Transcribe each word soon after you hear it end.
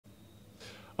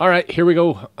All right, here we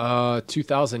go.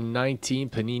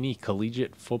 2019 Panini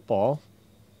Collegiate Football.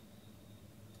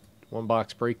 One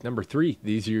box break number 3.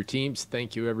 These are your teams.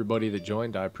 Thank you, everybody that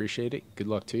joined. I appreciate it. Good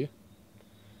luck to you.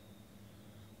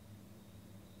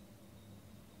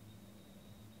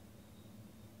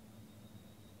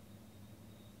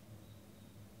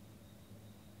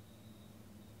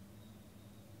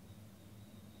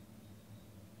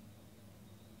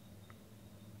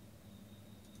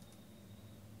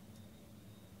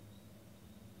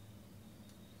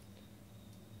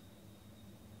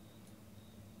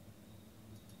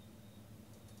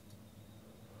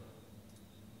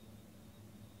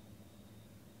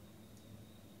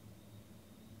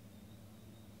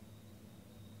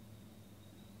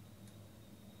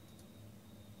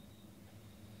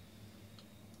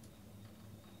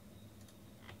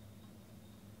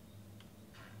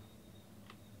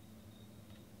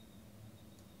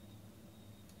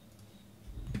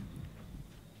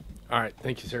 All right,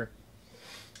 thank you, sir.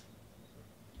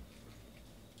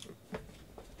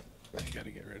 I got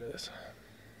to get rid of this.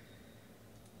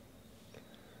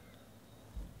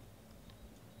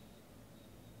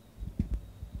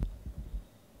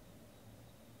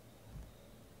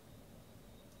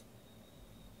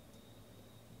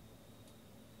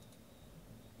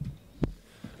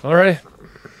 All right.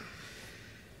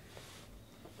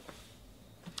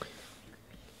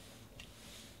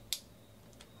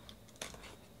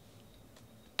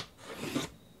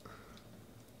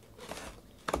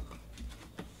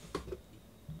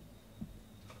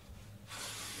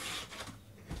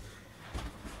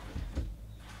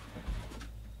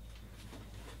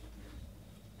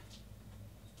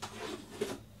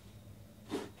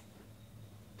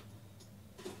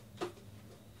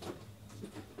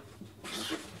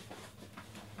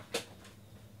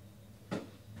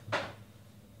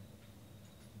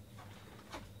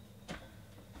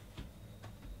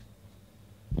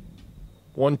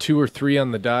 One, two, or three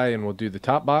on the die, and we'll do the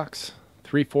top box.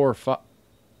 3, 4, 5.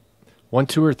 1,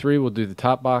 2, or 3, we'll do the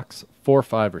top box. 4,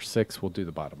 5, or 6, we'll do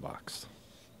the bottom box.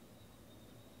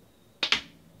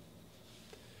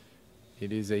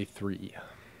 It is a 3.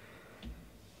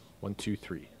 1, 2,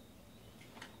 3.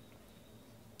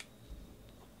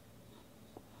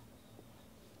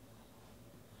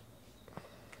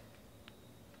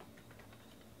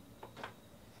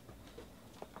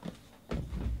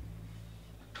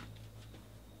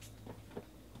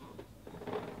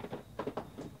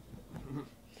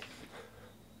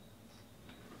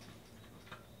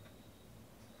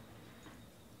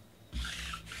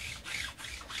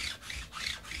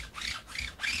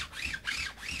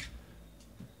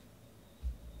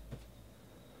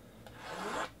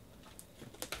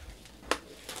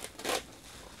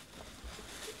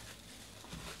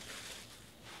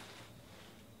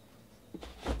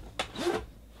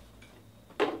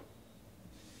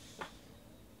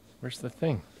 Where's the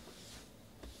thing?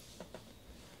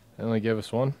 They only gave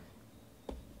us one.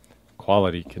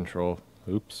 Quality control.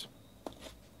 Oops.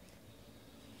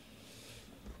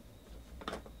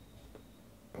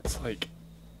 It's like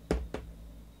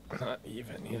not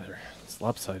even either. It's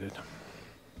lopsided.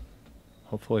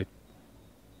 Hopefully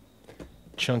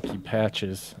chunky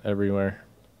patches everywhere.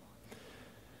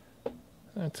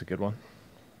 That's a good one.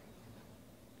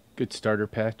 Good starter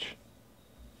patch.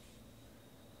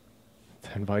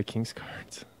 10 Vikings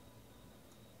cards.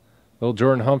 Little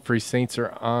Jordan Humphrey, Saints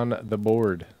are on the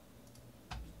board.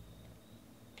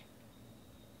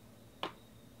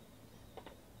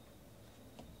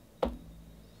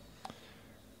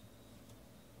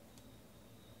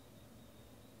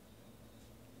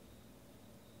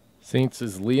 Saints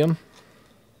is Liam.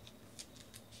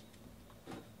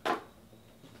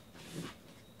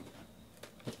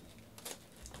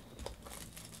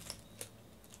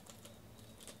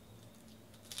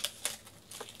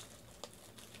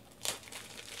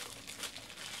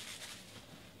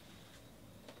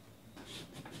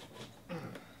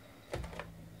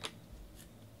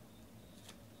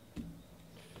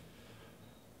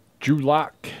 Drew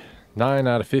Lock, 9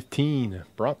 out of 15.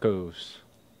 Broncos.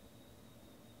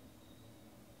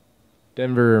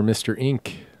 Denver, Mr.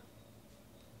 Inc.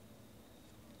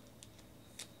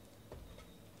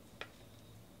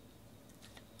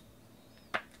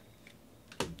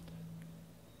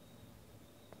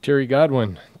 Jerry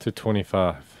Godwin to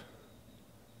 25.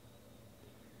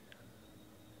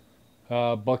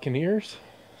 Buccaneers,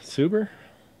 Suber,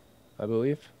 I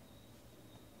believe.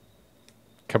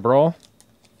 Cabral.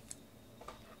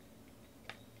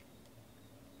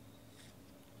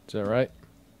 Is that right?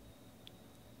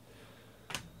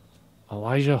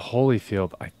 Elijah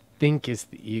Holyfield, I think, is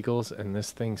the Eagles, and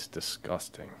this thing's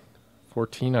disgusting.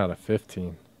 14 out of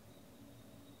 15.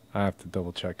 I have to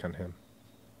double check on him.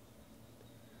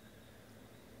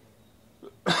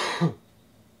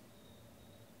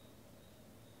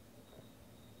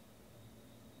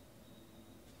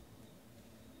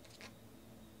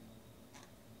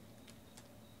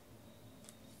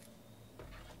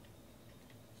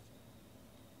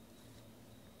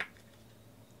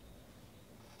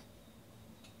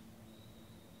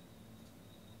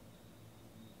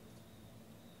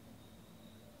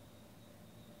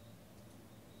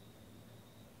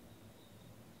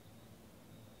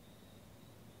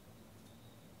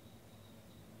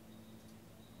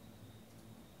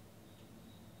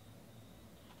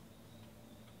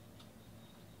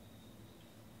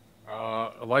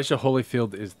 Elijah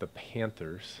Holyfield is the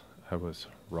Panthers. I was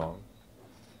wrong.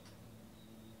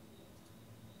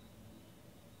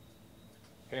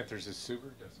 Panthers is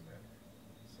Suber? Doesn't matter.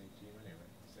 Same team anyway.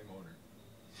 Same owner.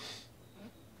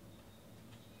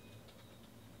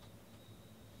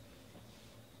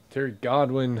 Terry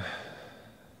Godwin.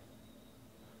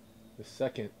 The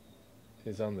second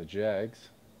is on the Jags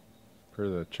per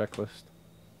the checklist.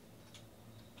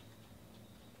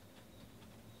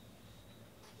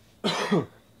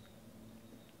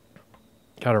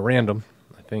 Kind of random,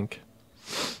 I think.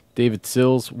 David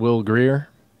Sills, Will Greer.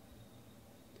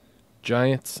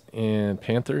 Giants and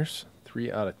Panthers,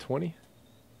 3 out of 20.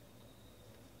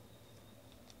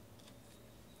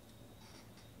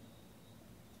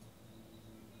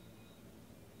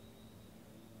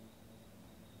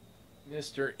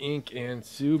 Mr. Ink and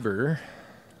Suber.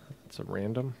 That's a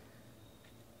random.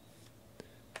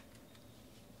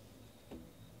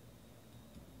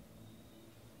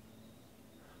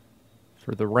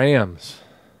 For the Rams,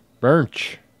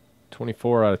 Birch,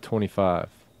 24 out of 25.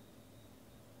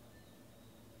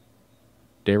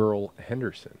 Darrell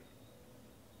Henderson.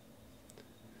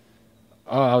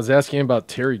 Oh, I was asking about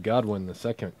Terry Godwin the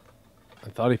second. I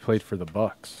thought he played for the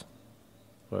Bucks,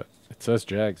 but it says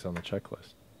Jags on the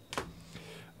checklist.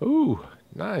 Ooh,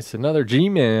 nice. Another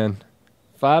G-Man.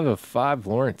 5 of 5,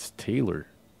 Lawrence Taylor.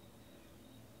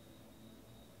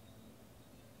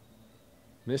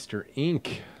 Mr.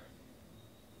 Ink.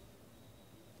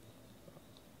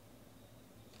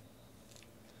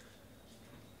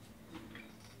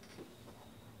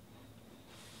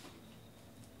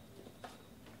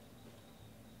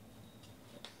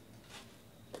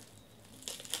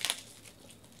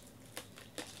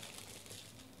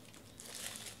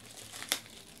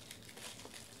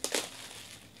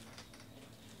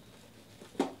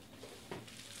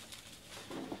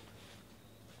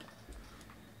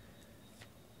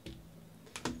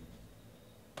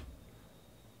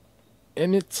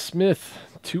 Emmitt Smith,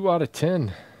 2 out of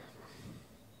 10.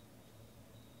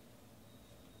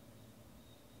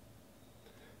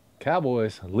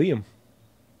 Cowboys, Liam.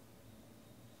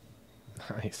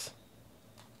 Nice.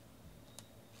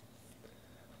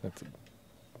 That's a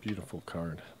beautiful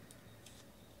card.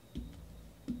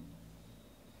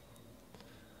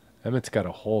 Emmett's got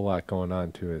a whole lot going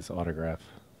on to his autograph.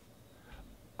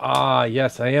 Ah,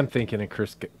 yes, I am thinking of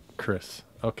Chris.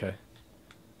 Okay.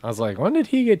 I was like, when did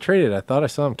he get traded? I thought I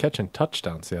saw him catching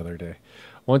touchdowns the other day.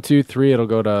 1, 2, 3, it'll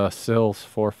go to Sills.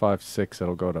 4, 5, 6,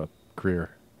 it'll go to Greer.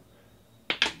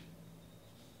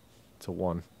 It's a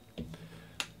 1.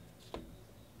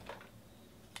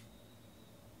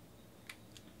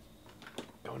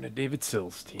 Going to David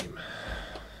Sills' team.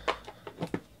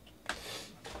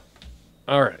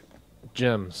 All right.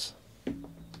 Gems.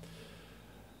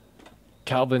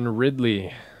 Calvin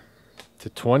Ridley to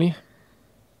 20.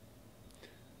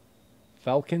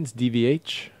 Falcons,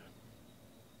 DVH.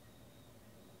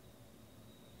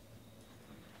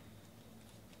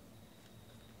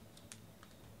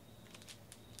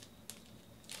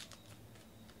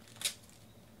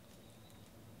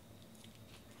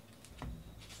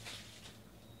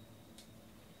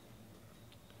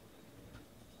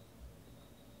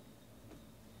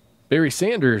 Barry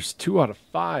Sanders, 2 out of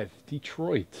 5.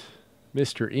 Detroit.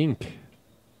 Mr. Ink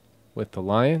with the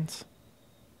Lions.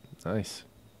 Nice.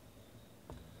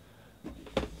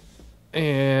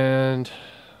 And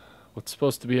what's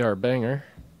supposed to be our banger?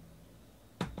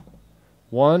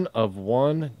 1 of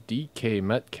 1, DK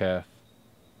Metcalf.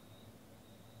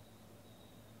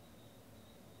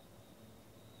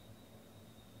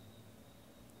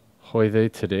 Hoy vey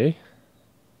today?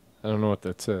 I don't know what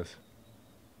that says.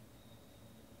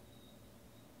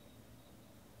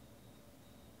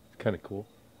 Kind of cool.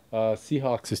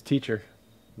 Seahawks' teacher.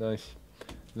 Nice.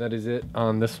 That is it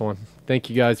on this one. Thank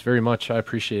you guys very much. I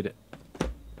appreciate it.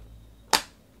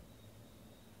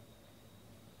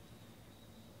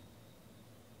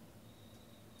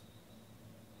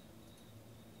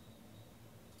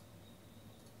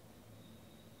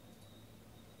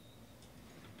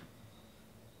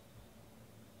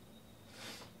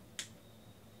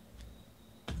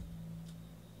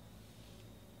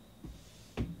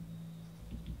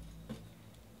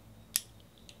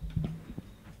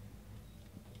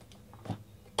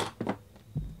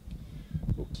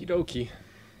 Okie dokie.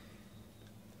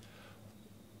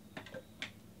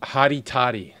 Hottie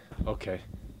toddy. Okay.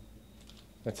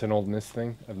 That's an old Miss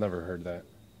thing? I've never heard that.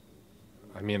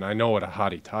 I mean, I know what a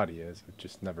hottie toddy is. I've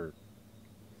just never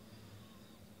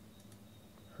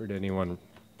heard anyone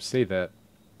say that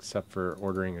except for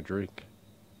ordering a drink.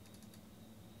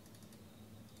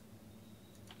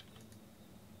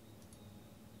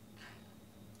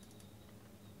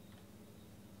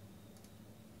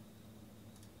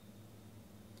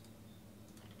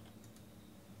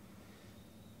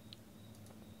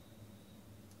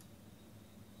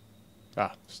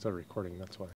 Ah, still recording, that's why.